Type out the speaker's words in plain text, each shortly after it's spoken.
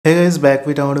Hey guys, back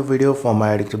with another video for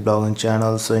my addictive blogging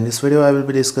channel. So in this video I will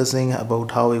be discussing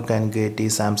about how you can get the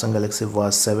Samsung Galaxy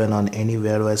Watch 7 on any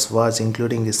Wear OS watch,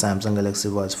 including the Samsung Galaxy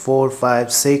Watch 4,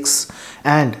 5, 6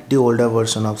 and the older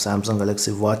version of Samsung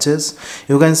Galaxy watches.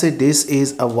 You can see this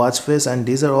is a watch face and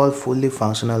these are all fully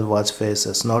functional watch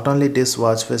faces. Not only this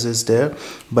watch face is there,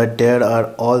 but there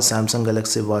are all Samsung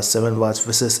Galaxy Watch 7 watch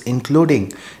faces,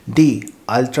 including the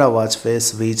ultra watch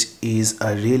face, which is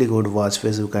a really good watch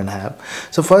face you can have.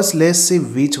 So first let's see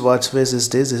which watch face is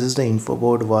this. This is the info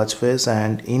board watch face,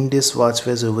 and in this watch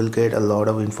face you will get a lot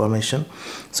of information.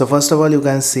 So first of all, you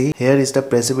can see here is the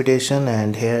precipitation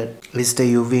and here is the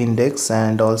UV index,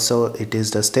 and also it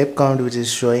is the step count which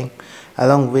is showing,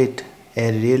 along with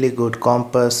a really good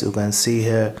compass you can see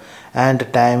here, and the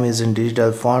time is in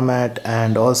digital format,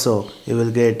 and also you will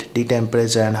get the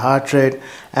temperature and heart rate,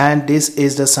 and this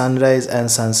is the sunrise and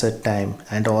sunset time,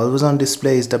 and always on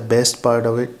display is the best part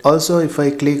of it. Also, if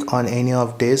I click on any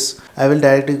of this, I will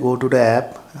directly go to the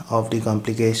app of the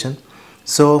complication.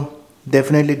 So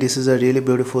definitely this is a really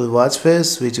beautiful watch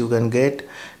face which you can get.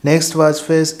 Next watch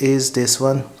face is this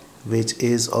one, which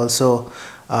is also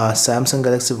Samsung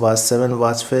Galaxy Watch 7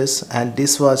 watch face, and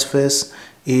this watch face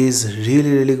is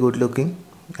really good looking,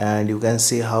 and you can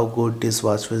see how good this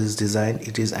watch face is designed.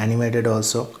 It is animated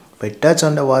also. If I touch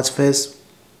on the watch face,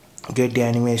 get the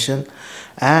animation,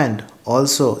 and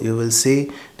also you will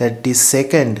see that the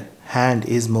second hand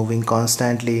is moving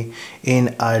constantly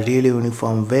in a really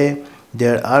uniform way.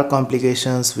 There are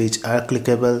complications which are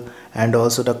clickable, and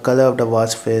also the color of the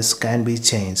watch face can be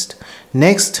changed.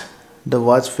 Next, the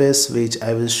watch face which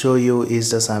I will show you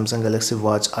is the Samsung Galaxy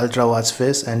Watch Ultra watch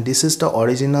face, and this is the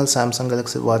original Samsung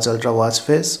Galaxy Watch Ultra watch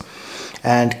face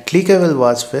and clickable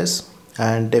watch face,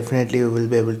 and definitely you will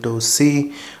be able to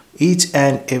see each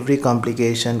and every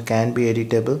complication can be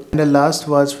editable. And the last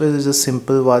watch face is a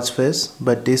simple watch face,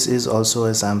 but this is also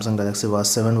a Samsung Galaxy Watch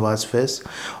 7 watch face.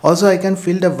 Also, I can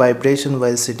feel the vibration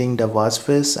while sitting the watch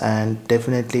face, and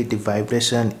definitely the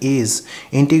vibration is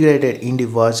integrated in the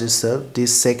watch itself.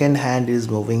 This second hand is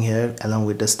moving here along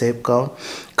with the step count.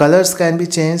 Colors can be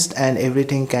changed and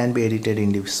everything can be edited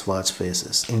in these watch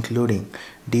faces, including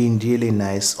the really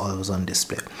nice always on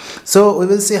display. So we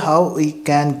will see how we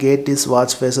can get these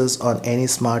watch faces on any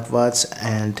smartwatch,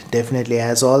 and definitely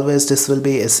as always this will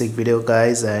be a sick video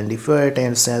guys, and if you are at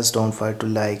any sense, don't forget to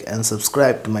like and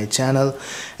subscribe to my channel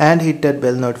and hit that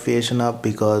bell notification up,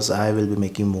 because I will be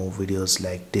making more videos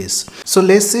like this. So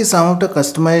let's see some of the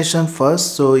customization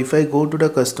first. So if I go to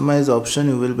the customize option,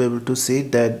 you will be able to see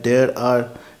that there are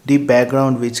the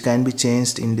background which can be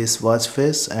changed in this watch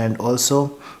face, and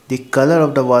also the color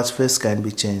of the watch face can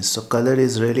be changed. So color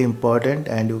is really important,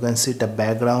 and you can see the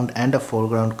background and the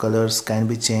foreground colors can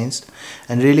be changed,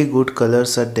 and really good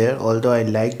colors are there. Although I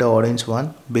like the orange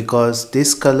one because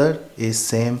this color is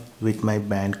same with my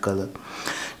band color.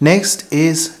 Next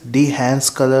is the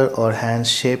hands color or hands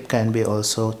shape can be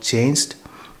also changed,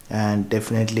 and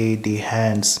definitely the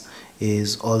hands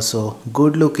is also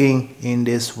good looking in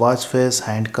this watch face.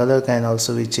 Hand color can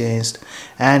also be changed,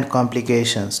 and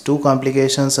complications, two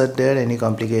complications are there. Any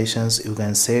complications you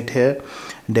can set here.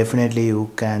 Definitely you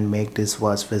can make this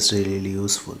watch face really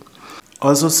useful.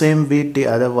 Also same with the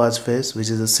other watch face, which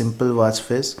is a simple watch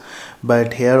face,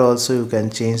 but here also you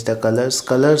can change the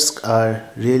colors are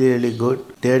really good.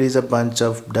 There is a bunch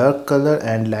of dark color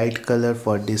and light color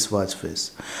for this watch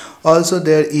face. Also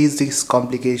there is this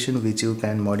complication which you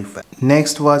can modify.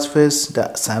 Next watch face, the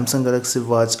Samsung Galaxy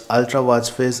Watch Ultra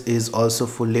watch face is also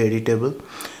fully editable,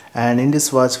 and in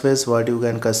this watch face what you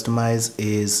can customize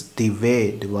is the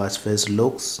way the watch face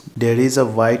looks. There is a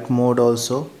white mode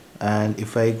also, and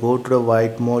if I go to the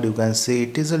white mode, you can see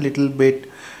it is a little bit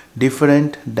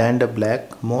different than the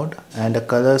black mode, and the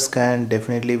colors can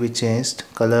definitely be changed.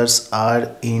 Colors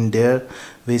are in there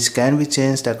which can be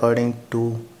changed according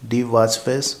to the watch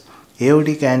face.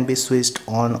 AOD can be switched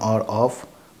on or off.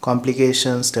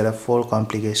 Complications, there are 4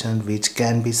 complications which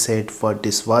can be set for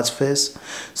this watch face.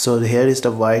 So here is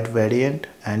the white variant,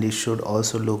 and it should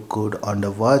also look good on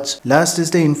the watch. Last is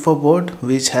the info board,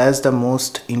 which has the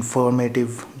most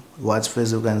informative watch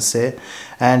face you can say,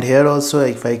 and here also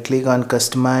if I click on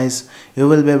customize, you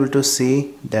will be able to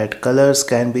see that colors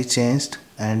can be changed,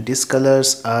 and these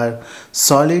colors are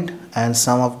solid and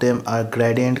some of them are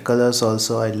gradient colors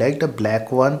also. I like the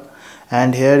black one,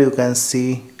 and here you can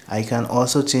see I can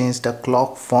also change the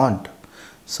clock font.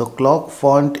 So clock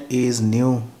font is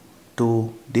new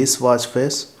to this watch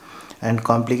face. And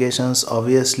complications,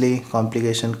 obviously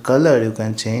complication color you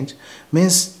can change,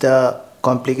 means the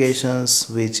complications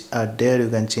which are there you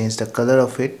can change the color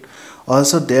of it.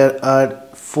 Also there are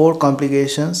 4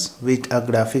 complications with a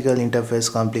graphical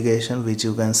interface complication which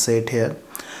you can set here,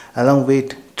 along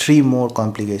with 3 more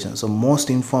complications. So most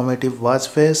informative watch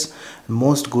face,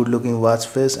 most good looking watch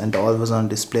face, and always on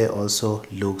display also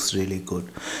looks really good.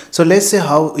 So let's see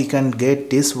how we can get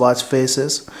these watch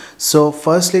faces. So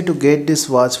firstly, to get these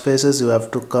watch faces, you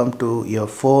have to come to your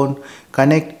phone,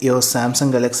 connect your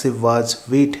Samsung Galaxy Watch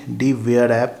with the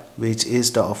Wear app, which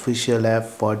is the official app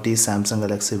for the Samsung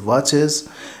Galaxy watches.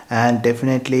 And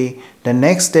definitely the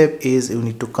next step is you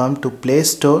need to come to Play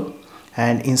Store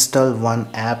and install one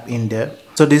app in there.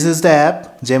 So this is the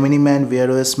app, Gemini Man Wear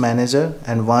OS Manager,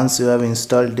 and once you have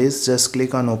installed this, just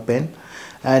click on open,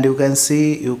 and you can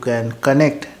see you can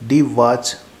connect the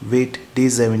watch with the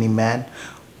Gemini Man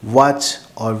watch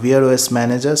or Wear OS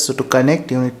Manager. So to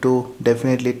connect, you need to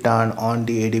definitely turn on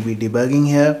the ADB debugging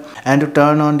here, and to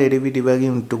turn on the ADB debugging,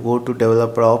 you need to go to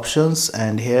developer options,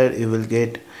 and here you will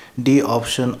get the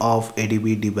option of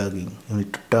ADB debugging. You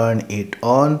need to turn it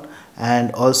on,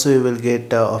 and also you will get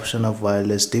the option of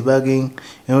wireless debugging.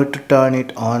 You need to turn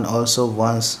it on also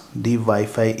once the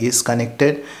Wi-Fi is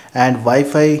connected, and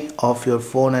Wi-Fi of your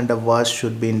phone and the watch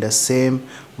should be in the same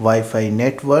Wi-Fi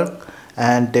network.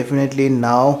 And definitely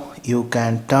now you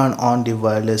can turn on the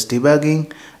wireless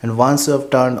debugging, and once you have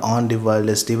turned on the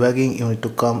wireless debugging, you need to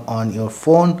come on your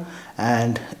phone,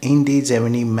 and in the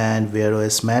Gemini Man Wear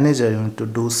OS Manager you need to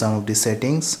do some of the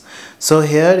settings. So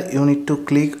here you need to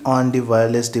click on the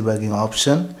wireless debugging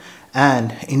option,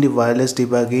 and in the wireless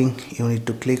debugging you need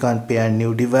to click on pair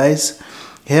new device.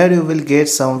 Here you will get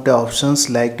some of the options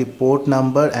like the port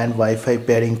number and Wi-Fi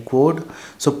pairing code.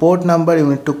 So port number you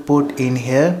need to put in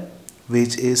here,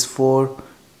 which is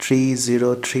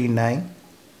 43039,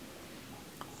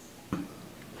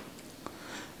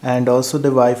 and also the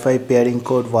Wi-Fi pairing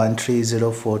code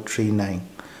 130439.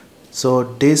 So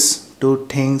these two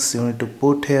things you need to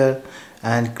put here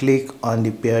and click on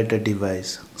the pair the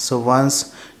device. So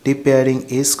once the pairing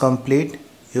is complete,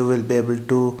 you will be able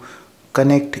to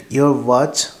connect your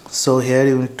watch. So here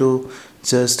you need to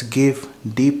just give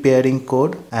the pairing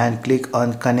code and click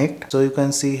on connect. So you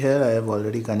can see here I have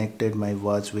already connected my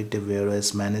watch with the Wear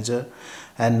OS Manager,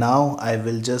 and now I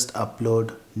will just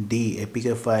upload the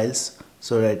APK files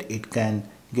so that it can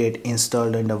get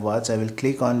installed in the watch. I will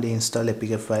click on the install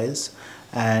APK files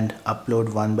and upload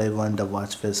one by one the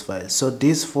watch face files. So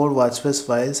these 4 watch face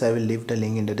files, I will leave the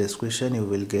link in the description. You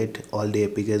will get all the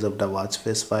APKs of the watch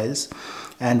face files,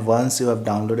 and once you have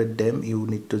downloaded them, you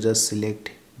need to just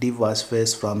select the watch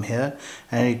face from here,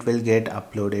 and it will get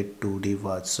uploaded to the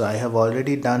watch. So I have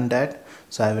already done that,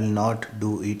 so I will not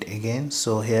do it again.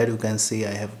 So here you can see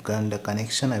I have done the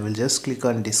connection. I will just click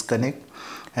on disconnect,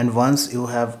 and once you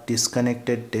have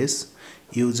disconnected this,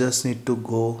 you just need to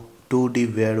go to the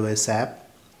Wear OS app,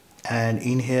 and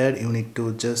in here you need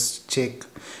to just check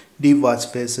the watch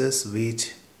faces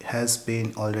which has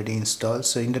been already installed.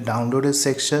 So in the downloaded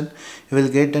section you will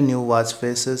get the new watch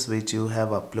faces which you have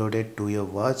uploaded to your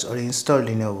watch or installed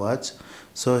in your watch.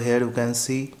 So here you can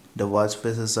see the watch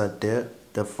faces are there.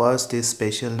 The first is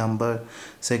special number,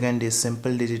 second is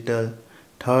simple digital,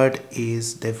 third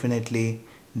is definitely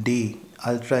the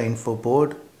ultra info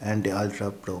board, and the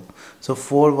ultra pro. So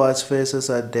 4 watch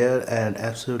faces are there, and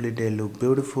absolutely they look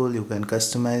beautiful. You can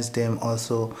customize them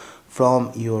also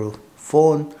from your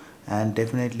phone, and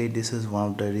definitely this is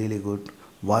one of the really good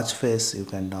watch face you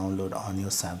can download on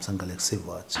your Samsung Galaxy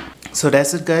Watch. So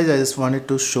that's it guys, I just wanted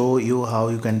to show you how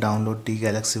you can download the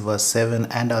Galaxy Watch 7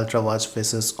 and Ultra watch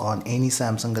faces on any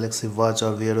Samsung Galaxy Watch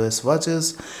or Wear OS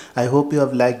watches. I hope you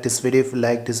have liked this video. If you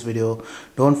liked this video,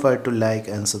 don't forget to like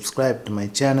and subscribe to my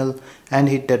channel and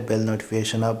hit that bell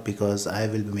notification up, because I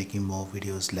will be making more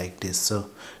videos like this.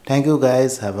 So thank you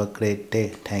guys, have a great day.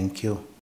 Thank you.